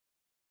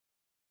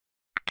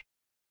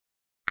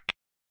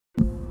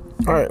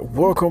All right,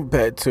 welcome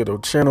back to the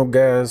channel,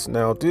 guys.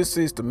 Now this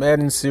is the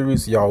Madden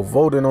series. Y'all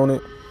voted on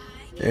it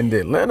and the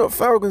Atlanta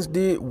Falcons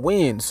did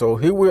win. So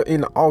here we're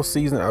in the off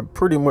season. I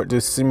pretty much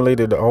just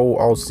simulated the whole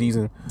off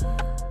season,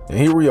 and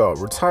here we are.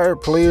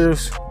 Retired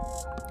players.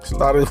 There's a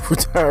lot of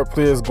retired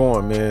players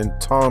going, man.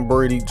 Tom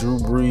Brady, Drew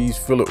Brees,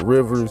 Phillip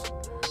Rivers,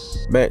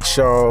 Matt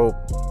Shaw,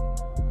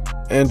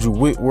 Andrew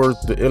Whitworth,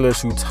 the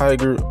LSU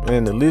Tiger,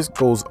 and the list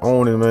goes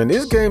on. And man,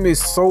 this game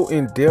is so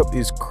in depth,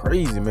 it's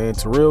crazy, man.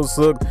 Terrell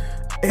Suggs,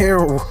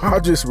 Aaron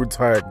Rodgers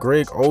retired,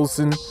 Greg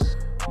Olsen,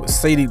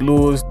 Sadie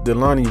Lewis,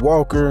 Delanie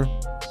Walker,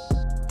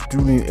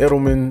 Julian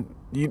Edelman.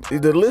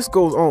 The list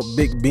goes on.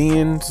 Big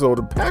Ben. So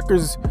the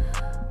Packers,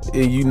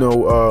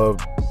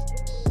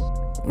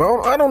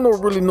 well, I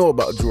don't really know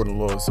about Jordan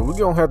Love, so we're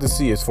gonna have to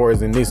see as far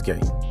as in this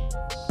game.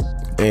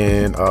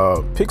 And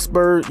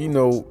Pittsburgh,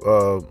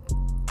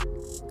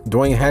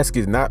 Dwayne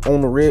Haskins not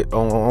on the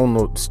on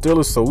the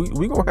Steelers, so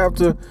we gonna have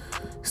to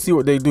see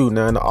what they do.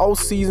 Now in the off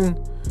season,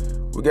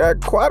 we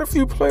got quite a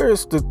few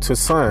players to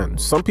sign.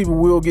 Some people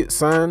will get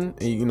signed,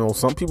 and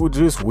some people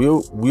just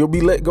will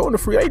be let go in the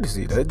free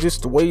agency. That's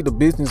just the way the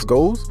business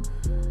goes,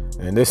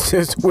 and that's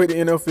just the way the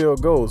NFL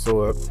goes.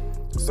 So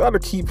some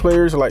of the key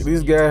players like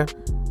this guy,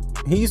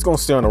 he's gonna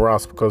stay on the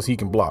roster because he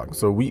can block.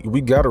 So we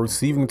got a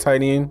receiving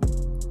tight end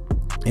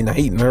in the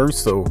Hayden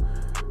Hurst, so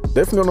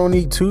definitely don't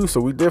need two.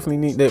 So we definitely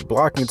need that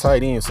blocking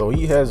tight end. So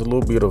he has a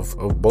little bit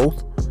of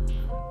both.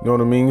 You know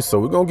what I mean? So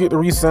we're going to get the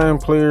re-signed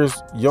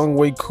players. Young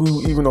Way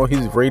Cool, even though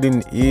his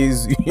rating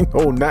is,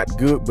 not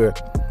good, but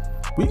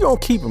we're going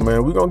to keep him,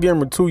 man. We're going to give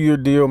him a 2-year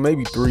deal,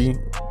 maybe 3.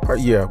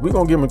 Yeah, we're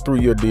going to give him a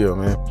 3-year deal,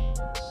 man.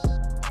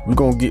 We're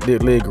going to get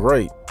that leg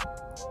right.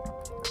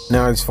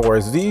 Now, as far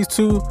as these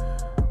two,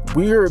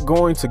 we're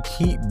going to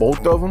keep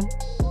both of them.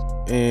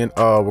 And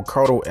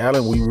Ricardo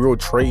Allen, we will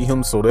trade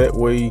him so that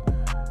way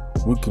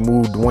we can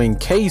move Dwayne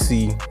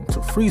Casey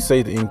to free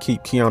safety and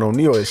keep Keanu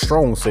Neal as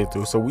strong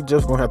safety. So we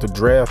just gonna have to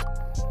draft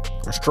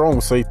a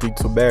strong safety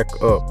to back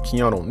up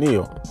Keanu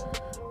Neal.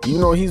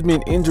 Even though he's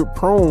been injured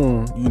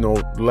prone,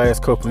 the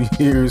last couple of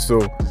years, so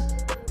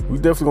we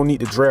definitely gonna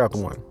need to draft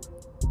one.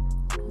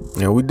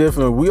 And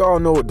we all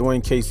know what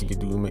Dwayne Casey can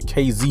do,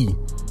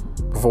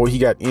 KZ, before he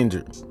got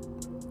injured.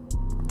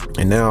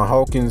 And now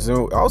Hawkins,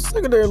 our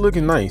secondary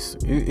looking nice.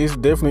 It's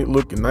definitely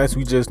looking nice.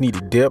 We just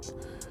need depth.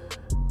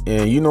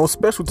 And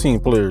special team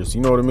players, you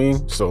know what I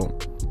mean? So,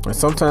 and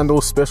sometimes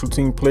those special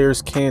team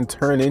players can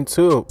turn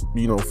into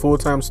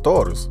full-time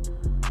starters,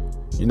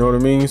 you know what I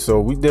mean?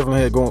 So we definitely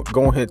had go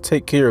ahead and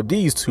take care of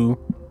these two.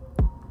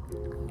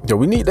 Yeah,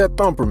 we need that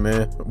thumper,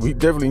 man. We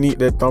definitely need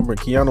that thumper.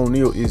 Keanu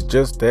Neal is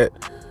just that.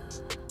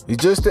 He's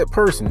just that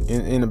person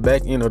in the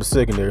back end of the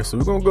secondary. So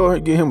we're gonna go ahead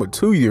and get him a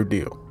 2-year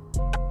deal,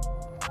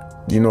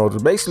 to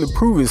basically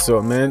prove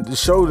himself, man, to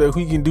show that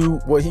he can do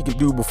what he can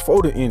do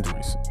before the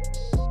injuries.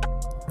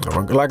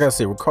 Like I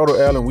said, Ricardo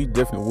Allen, we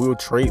definitely will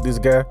trade this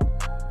guy.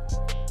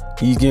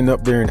 He's getting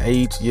up there in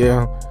age.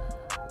 Yeah,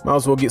 might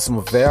as well get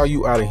some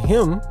value out of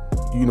him,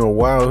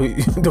 while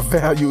the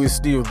value is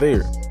still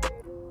there.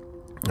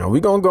 Now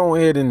we're gonna go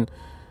ahead and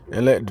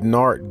let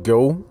Denard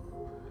go,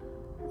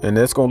 and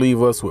that's gonna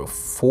leave us with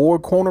 4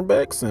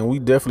 cornerbacks, and we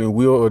definitely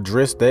will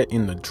address that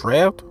in the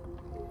draft.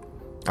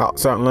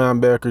 Outside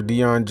linebacker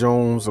Deion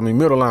Jones,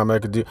 middle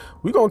linebacker.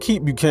 We're gonna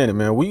keep Buchanan,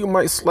 man. We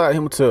might slide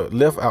him to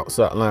left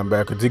outside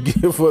linebacker to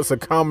give us a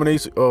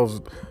combination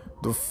of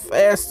the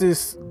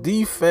fastest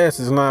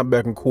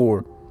linebacking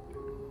core,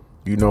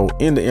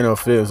 in the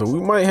NFL. So we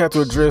might have to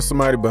address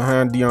somebody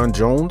behind Deion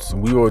Jones,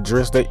 and we will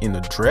address that in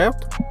the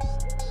draft.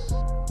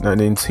 Now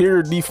the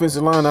interior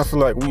defensive line, I feel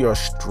like we are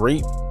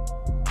straight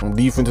on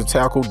defensive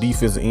tackle,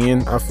 defensive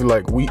end. I feel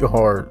like we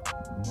are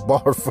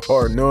bar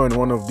far none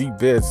one of the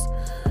best,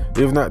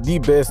 if not the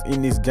best,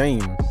 in this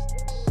game.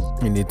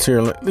 In the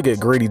interior, look at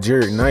Grady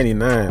Jarrett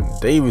 99,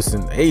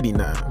 Davison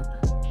 89.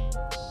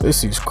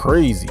 This is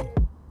crazy.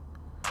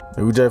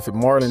 And we drafted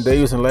Marlon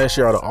Davidson last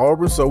year out of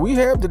Auburn, so we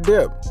have the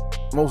depth,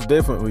 most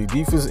definitely.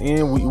 Defense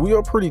end, we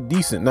are pretty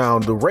decent. Now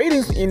the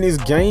ratings in this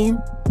game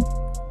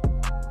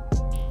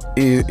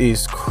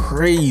is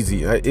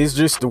crazy. It's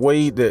just the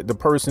way that the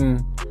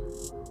person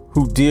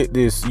who did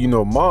this,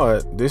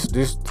 mod, that's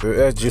just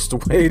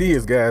the way it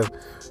is, guys.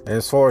 And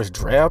as far as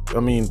draft,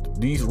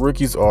 these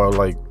rookies are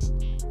like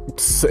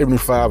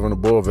 75 and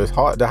above. It's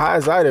hard. The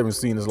highest I've ever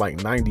seen is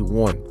like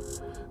 91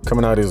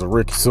 coming out as a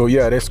rookie. So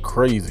yeah, that's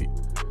crazy.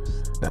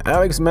 Now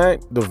Alex Mack,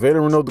 the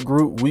veteran of the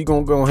group, we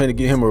gonna go ahead and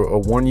get him a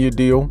 1-year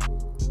deal.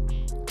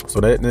 So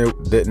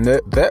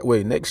that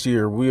way next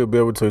year we'll be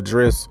able to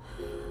address,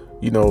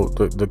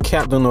 the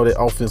captain of that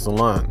offensive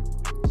line.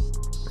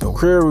 So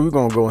Curry, we're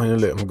gonna go ahead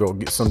and let him go,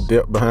 get some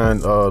depth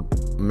behind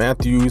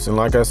Matthews, and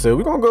like I said,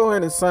 we're gonna go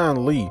ahead and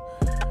sign Lee.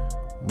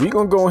 We're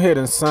gonna go ahead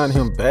and sign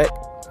him back.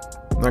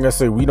 Like I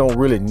said, we don't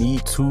really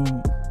need 2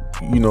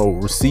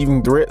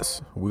 receiving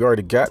threats. We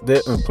already got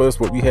that, and plus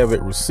what we have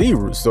at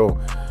receivers. So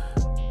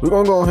we're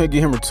gonna go ahead and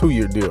get him a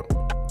 2-year deal.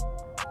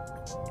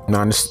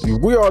 Now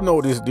we all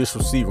know this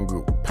receiving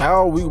group.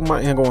 Powell, we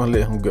might go and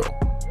let him go.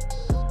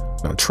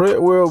 Now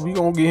Treadwell, we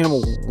gonna give him a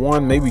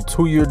 1, maybe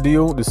 2-year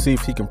deal to see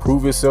if he can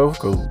prove himself,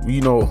 because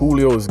you know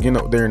Julio is getting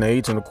up there in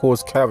age, and of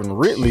course Calvin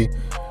Ridley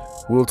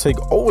will take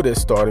over that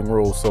starting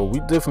role. So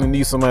we definitely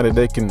need somebody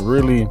that can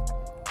really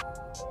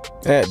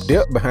add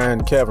depth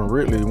behind Calvin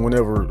Ridley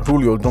whenever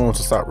Julio Jones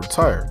decides to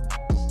retire.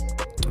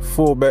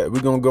 Fullback,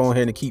 we're gonna go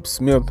ahead and keep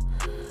Smith.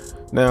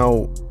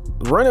 Now,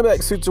 running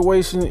back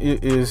situation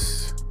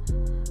is,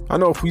 I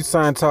know if we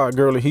sign Todd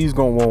Gurley, he's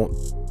gonna want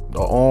the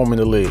arm and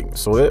the leg.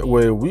 So that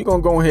way, we're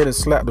gonna go ahead and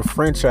slap the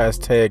franchise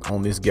tag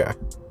on this guy.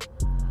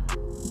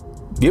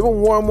 Give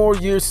him 1 more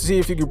year to see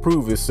if he can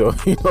prove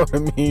himself. You know what I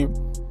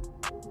mean?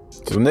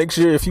 So next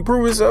year, if he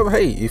proves himself,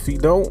 hey. If he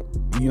don't,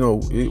 you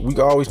know, we can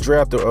always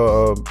draft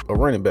a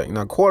running back.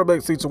 Now,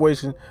 quarterback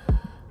situation,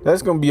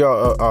 that's gonna be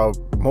our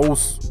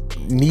most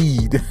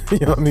need. You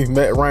know what I mean?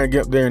 Matt Ryan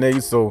get up there in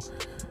age, so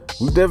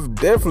we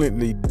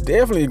definitely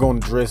gonna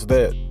address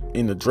that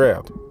in the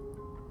draft.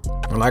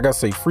 And like I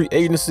say, free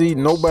agency,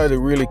 nobody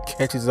really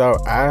catches our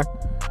eye.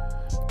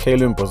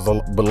 Kalen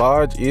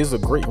Ballage is a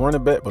great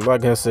running back, but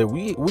like I said,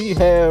 we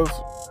have,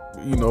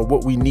 you know,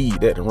 what we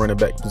need at the running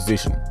back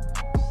position.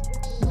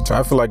 So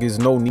I feel like there's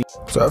no need.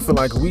 So I feel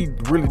like we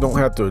really don't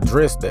have to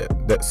address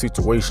that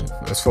situation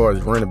as far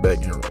as running back.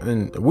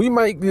 And we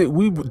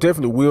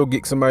definitely will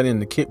get somebody in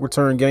the kick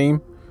return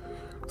game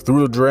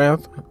through the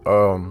draft.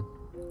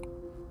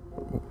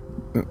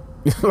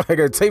 Like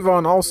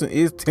Tavon Austin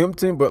is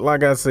tempting, but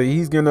like I say,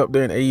 he's getting up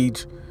there in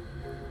age.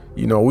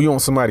 You know, we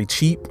want somebody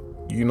cheap.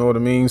 You know what I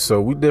mean?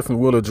 So we definitely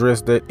will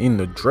address that in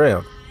the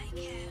draft.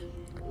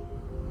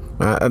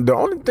 The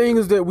only thing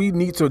is that we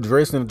need to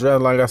address in the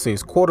draft, like I say,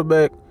 is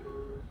quarterback.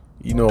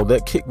 You know,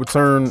 that kick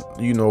return,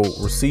 you know,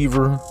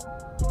 receiver,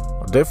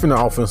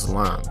 definitely offensive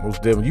line.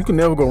 Most definitely. You can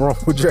never go wrong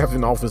with drafting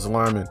an offensive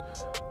lineman.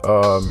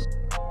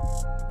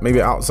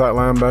 Maybe outside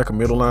linebacker,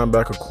 middle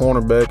linebacker,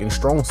 cornerback, and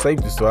strong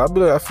safety. So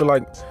I feel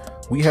like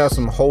we have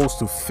some holes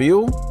to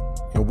fill,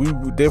 and we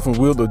definitely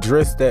will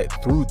address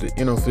that through the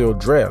NFL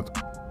draft.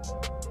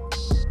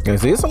 And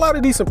so it's a lot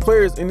of decent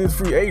players in this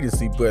free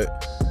agency, but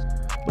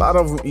a lot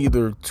of them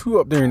either too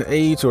up there in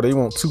age or they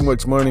want too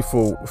much money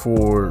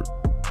for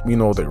you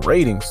know, their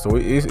ratings. So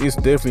it's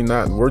definitely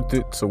not worth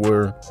it. So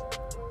we're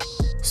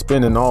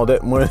spending all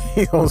that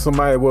money on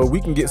somebody. Well,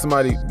 we can get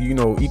somebody, you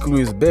know,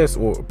 equally as best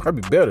or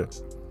probably better.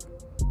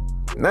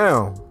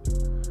 Now,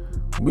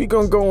 we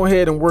gonna go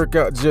ahead and work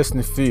out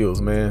Justin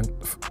Fields, man.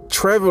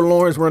 Trevor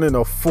Lawrence running a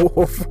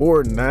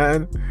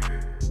 4.49.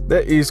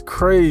 That is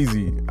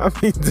crazy. I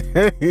mean,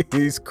 that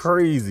is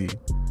crazy.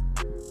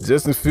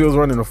 Justin Fields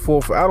running a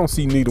 4.4. I don't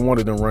see neither one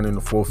of them running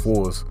the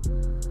 4.4s.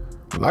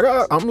 Like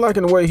I'm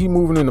liking the way he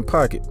moving in the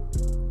pocket,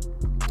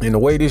 and the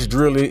way this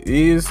drill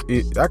is.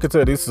 I can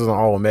tell this is an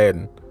all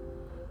Madden.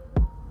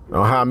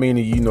 How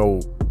many, you know,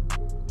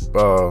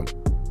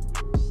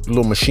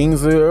 little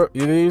machines there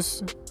it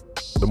is.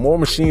 The more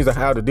machines, the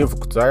higher the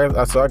difficulty.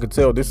 So I can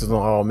tell this is an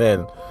all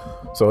Madden.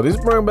 So this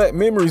bring back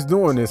memories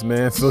doing this,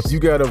 man. So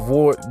you gotta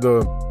avoid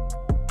the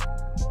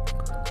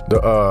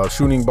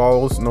shooting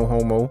balls, no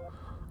homo,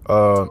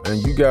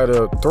 and you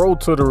gotta throw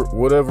to the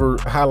whatever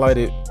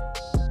highlighted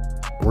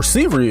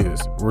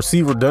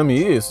receiver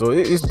dummy is. So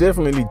it's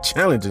definitely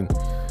challenging,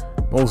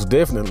 most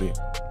definitely.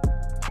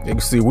 You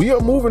can see we are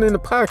moving in the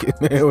pocket,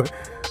 man.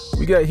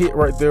 We got hit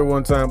right there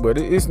one time, but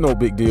it's no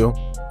big deal.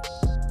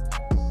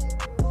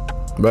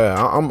 But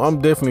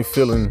I'm definitely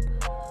feeling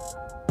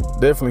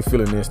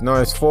this. Now,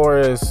 as far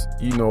as,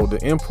 you know, the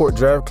import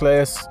draft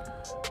class,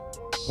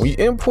 when you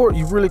import,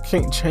 you really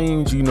can't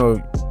change, you know,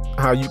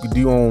 how you could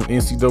do on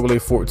NCAA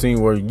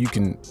 14, where you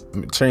can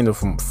change it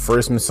from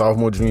freshman,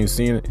 sophomore, junior,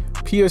 senior.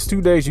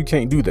 PS2 days, you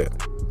can't do that.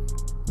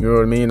 You know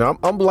what I mean?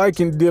 I'm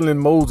liking Dylan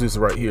Moses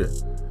right here.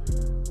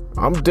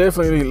 I'm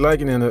definitely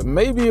liking him.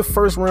 Maybe a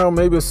first round,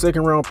 maybe a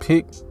second round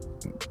pick.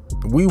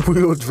 We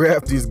will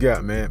draft this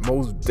guy, man.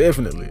 Most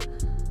definitely.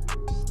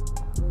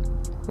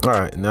 All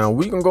right, now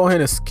we can go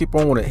ahead and skip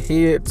on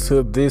ahead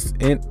to this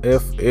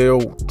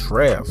NFL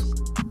draft.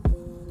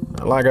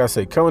 Like I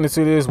say, coming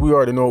into this, we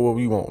already know what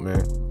we want,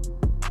 man.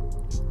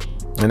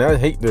 And I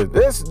hate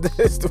this.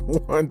 That's the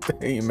one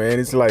thing, man.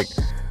 It's like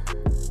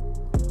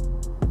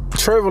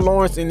Trevor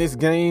Lawrence in this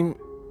game,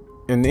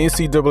 in the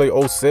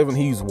NCAA 07,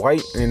 he's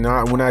white, and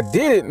when I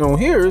did it on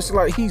here, it's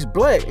like he's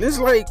black. It's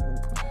like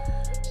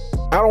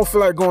I don't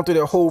feel like going through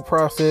that whole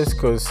process,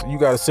 because you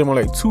got to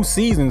simulate 2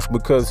 seasons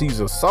because he's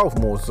a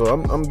sophomore. So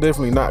I'm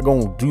definitely not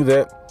going to do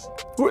that.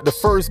 With the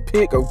first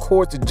pick, of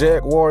course, the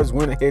Jaguars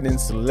went ahead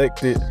and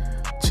selected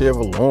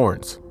Trevor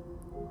Lawrence.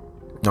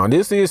 Now,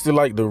 this is the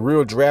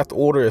real draft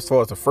order as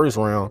far as the first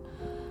round.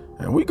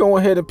 And we go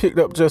ahead and picked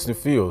up Justin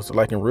Fields.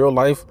 Like in real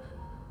life,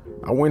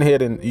 I went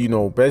ahead and, you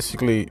know,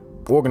 basically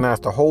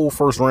organized the whole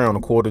first round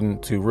according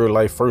to real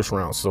life first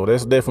round. So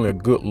that's definitely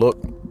a good look.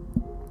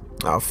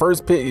 Our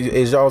first pick,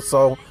 as y'all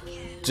saw,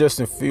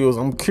 Justin Fields.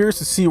 I'm curious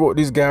to see what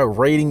this guy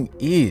rating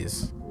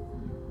is.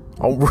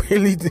 I'm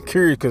really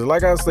curious, because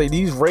like I say,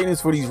 these ratings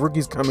for these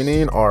rookies coming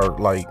in are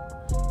like,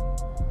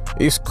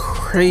 it's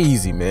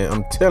crazy, man.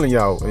 I'm telling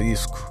y'all,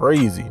 it's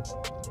crazy.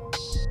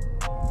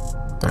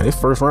 Now, this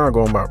first round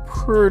going by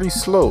pretty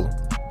slow.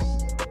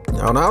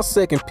 Now, on our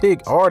second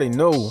pick, I already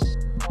know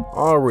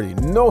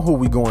who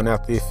we going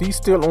after. If he's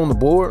still on the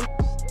board,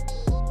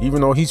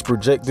 even though he's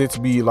projected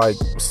to be like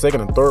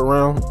second and third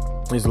round,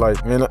 it's like,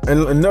 and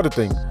another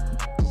thing,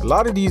 a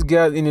lot of these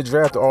guys in the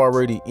draft are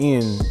already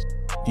in,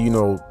 you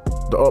know,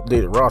 the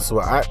updated roster.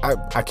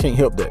 I can't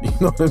help that. You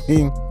know what I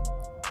mean?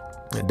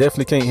 I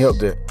definitely can't help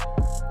that.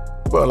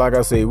 But like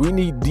I say, we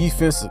need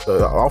defense,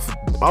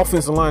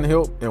 offensive line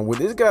help. And with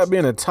this guy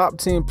being a top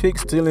 10 pick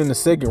still in the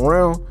second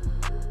round,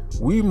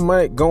 we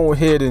might go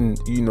ahead and,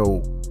 you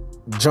know,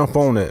 jump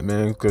on that,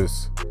 man,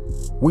 because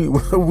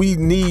we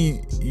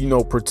need, you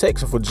know,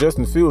 protection for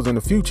Justin Fields in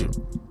the future.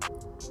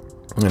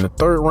 In the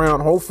third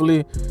round,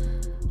 hopefully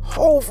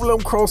I'm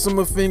crossing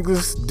my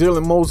fingers,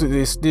 Dylan Moses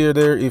is still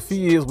there. If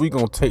he is, we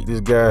gonna take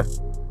this guy,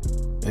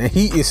 and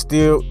he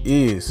still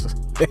is.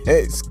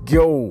 Let's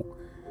go.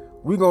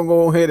 We gonna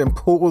go ahead and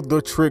pull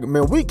the trigger,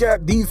 man. We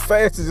got the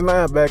fastest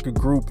linebacker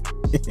group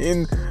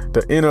in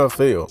the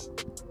NFL.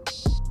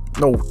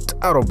 No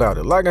doubt about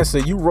it. Like I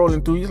said, you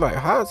rolling through, you're like,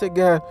 how's that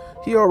guy?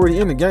 He already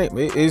in the game.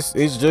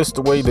 It's just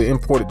the way the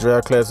imported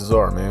draft classes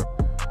are, man.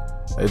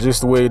 It's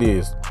just the way it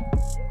is.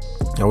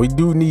 Now, we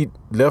do need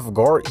left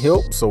guard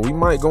help, so we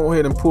might go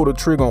ahead and pull the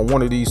trigger on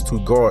one of these two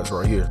guards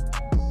right here.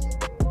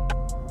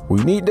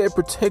 We need that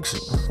protection.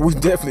 We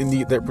definitely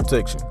need that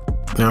protection.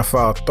 Now, for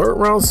our third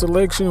round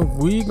selection,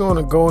 we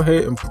gonna go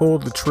ahead and pull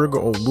the trigger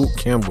on Luke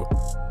Campbell.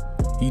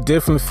 He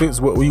definitely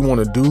fits what we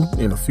want to do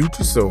in the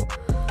future. So,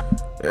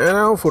 and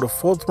now for the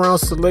fourth round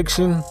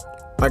selection,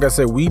 like I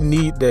said, we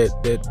need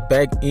that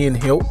back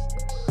end help.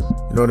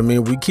 You know what I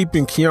mean? We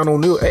keeping Keanu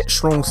O'Neal at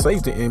strong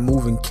safety and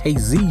moving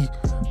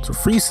KZ to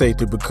free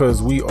safety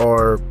because we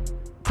are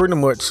pretty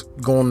much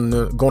going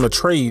to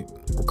trade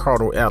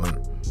Ricardo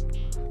Allen.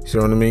 You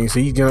know what I mean? So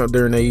he's getting up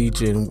there in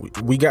age, and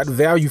we got the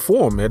value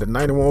for him at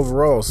 91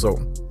 overall. So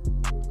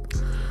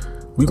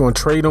we're gonna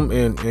trade him,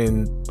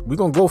 and we're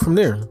gonna go from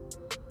there.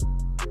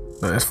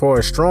 Now, as far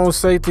as strong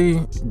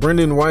safety,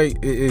 Brendan White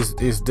is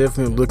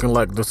definitely looking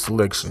like the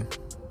selection.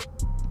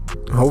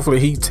 Hopefully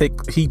he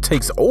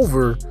takes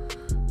over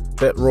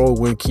that role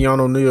when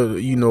Keanu O'Neal,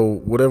 you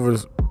know, whatever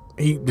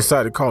he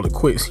decided to call it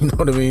quits. You know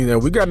what I mean? Now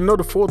we got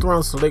another fourth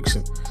round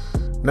selection.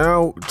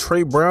 Now,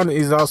 Trey Brown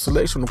is our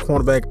selection, the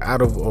cornerback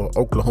out of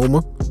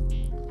Oklahoma.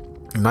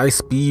 Nice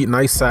speed,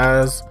 nice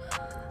size.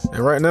 And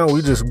right now,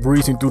 we just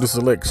breezing through the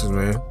selections,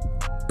 man.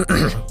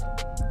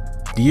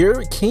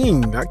 De'Aaron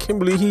King, I can't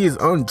believe he is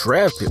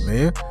undrafted,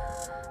 man.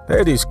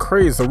 That is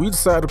crazy. So we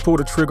decided to pull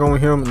the trigger on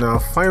him. Now,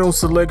 final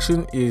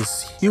selection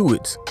is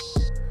Hewitt.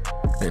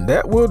 And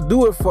that will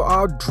do it for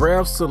our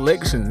draft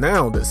selection.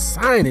 Now, the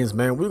signings,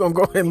 man. We're going to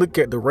go ahead and look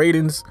at the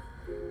ratings.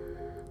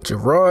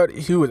 Gerard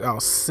Hewitt, our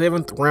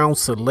 7th round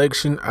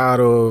selection out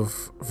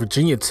of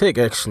Virginia Tech,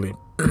 actually.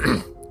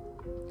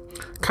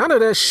 Kind of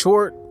that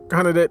short,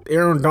 kind of that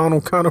Aaron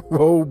Donald kind of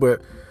role, but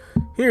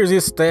here's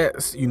his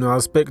stats. You know, I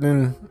was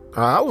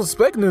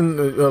expecting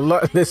a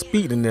lot less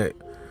speed than that.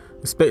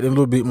 Expecting a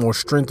little bit more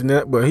strength than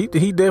that, but he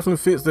definitely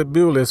fits that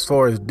bill as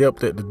far as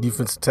depth at the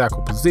defensive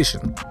tackle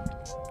position.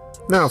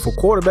 Now, for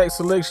quarterback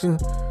selection,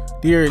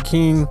 De'Aaron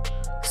King,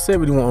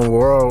 71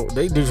 overall.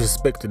 They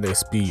disrespected that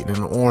speed and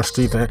the orange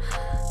streak thing.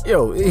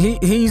 Yo,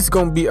 he's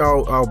gonna be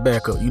our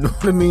backup, you know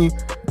what I mean?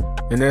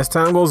 And as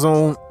time goes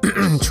on,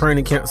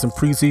 training camps and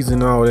preseason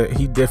and all that,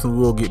 he definitely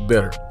will get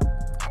better.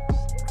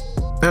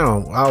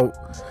 Now, our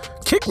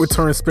kick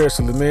return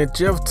specialist, man,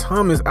 Jeff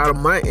Thomas out of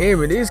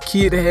Miami. This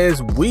kid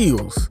has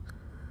wheels.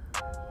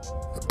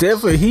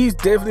 He's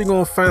definitely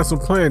gonna find some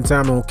playing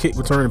time on kick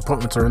return and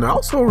punt return.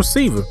 Also a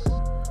receiver,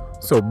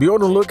 so be on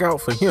the lookout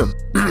for him.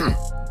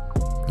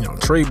 You know,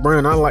 Trey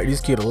Brown, I like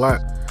this kid a lot.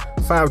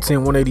 5'10",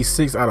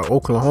 186 out of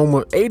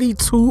Oklahoma,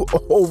 82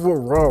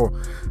 overall.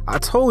 I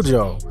told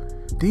y'all,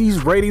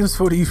 these ratings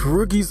for these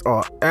rookies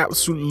are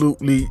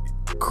absolutely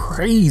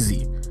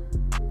crazy.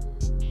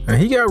 And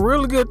he got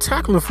really good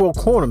tackling for a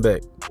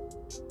cornerback.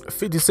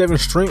 57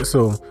 strength,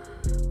 so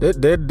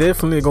that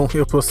definitely gonna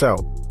help us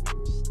out.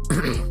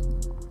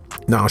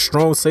 Now, a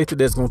strong safety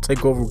that's gonna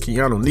take over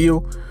Keanu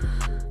O'Neal,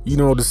 you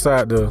know,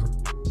 decide to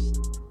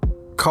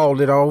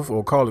call it off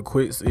or call it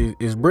quits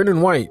is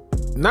Brendan White.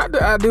 Not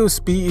the ideal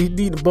speed. He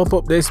need to bump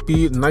up that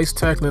speed. Nice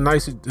tackling,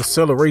 nice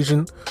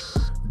acceleration.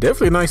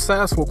 Definitely a nice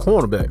size for a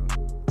cornerback.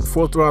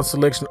 4th round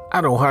selection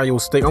out of Ohio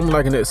State. I'm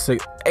liking that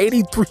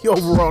 83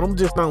 overall. I'm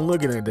just not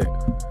looking at that.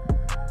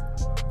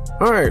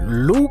 All right,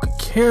 Luke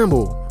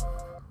Campbell.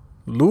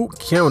 Luke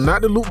Campbell,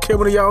 not the Luke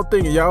Campbell that y'all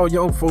thinking. Y'all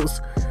young folks,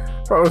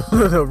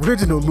 probably the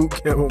original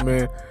Luke Campbell,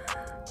 man.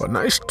 But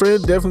nice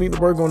strength. Definitely need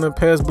to work on that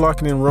pass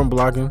blocking and run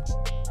blocking.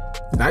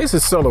 Nice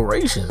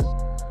acceleration.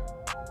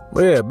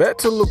 But yeah, back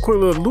to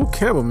Luke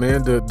Campbell,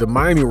 man, the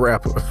Miami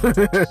rapper.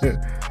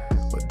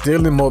 But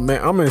Dylan Moses,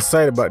 man, I'm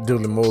excited about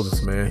Dylan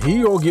Moses, man.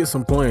 He gonna get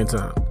some playing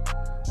time.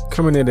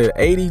 Coming in at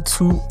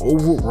 82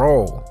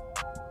 overall.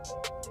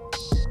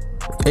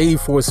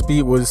 84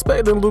 speed. Was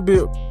expecting a little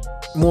bit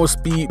more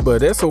speed,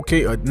 but that's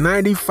okay. A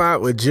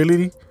 95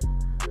 agility,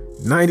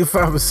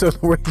 95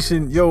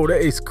 acceleration. Yo,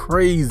 that is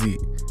crazy.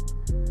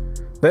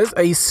 That's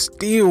a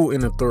steal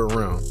in the 3rd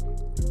round.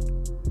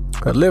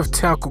 A left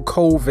tackle,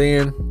 Cole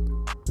Van.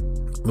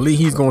 I believe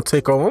he's gonna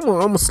take over. I'm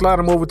gonna slide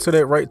him over to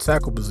that right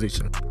tackle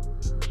position.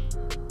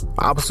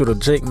 Opposite of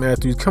Jake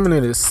Matthews, coming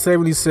in at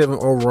 77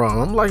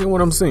 overall. I'm liking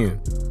what I'm seeing.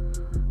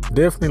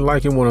 Definitely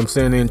liking what I'm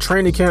saying. In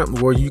training camp,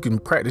 where you can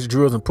practice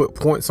drills and put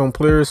points on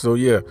players. So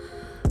yeah,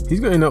 he's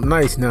gonna end up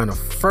nice. Now the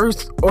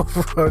first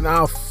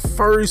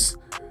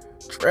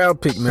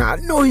draft pick, man. I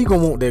know he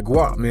gonna want that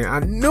guap, man. I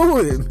knew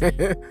it,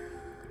 man.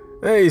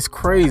 That is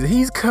crazy.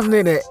 He's coming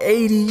in at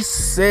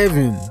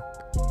 87.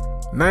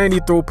 90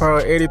 throw power,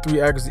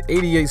 83 accuracy,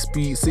 88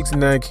 speed,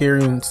 69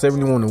 carrying,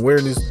 71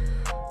 awareness.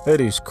 That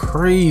is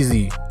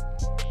crazy.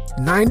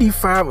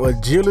 95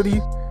 agility.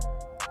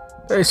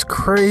 That's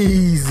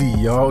crazy,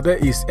 y'all.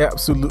 That is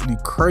absolutely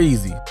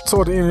crazy.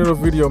 So at the end of the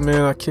video,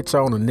 man, I'll catch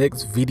y'all on the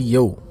next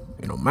video.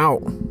 And I'm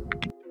out.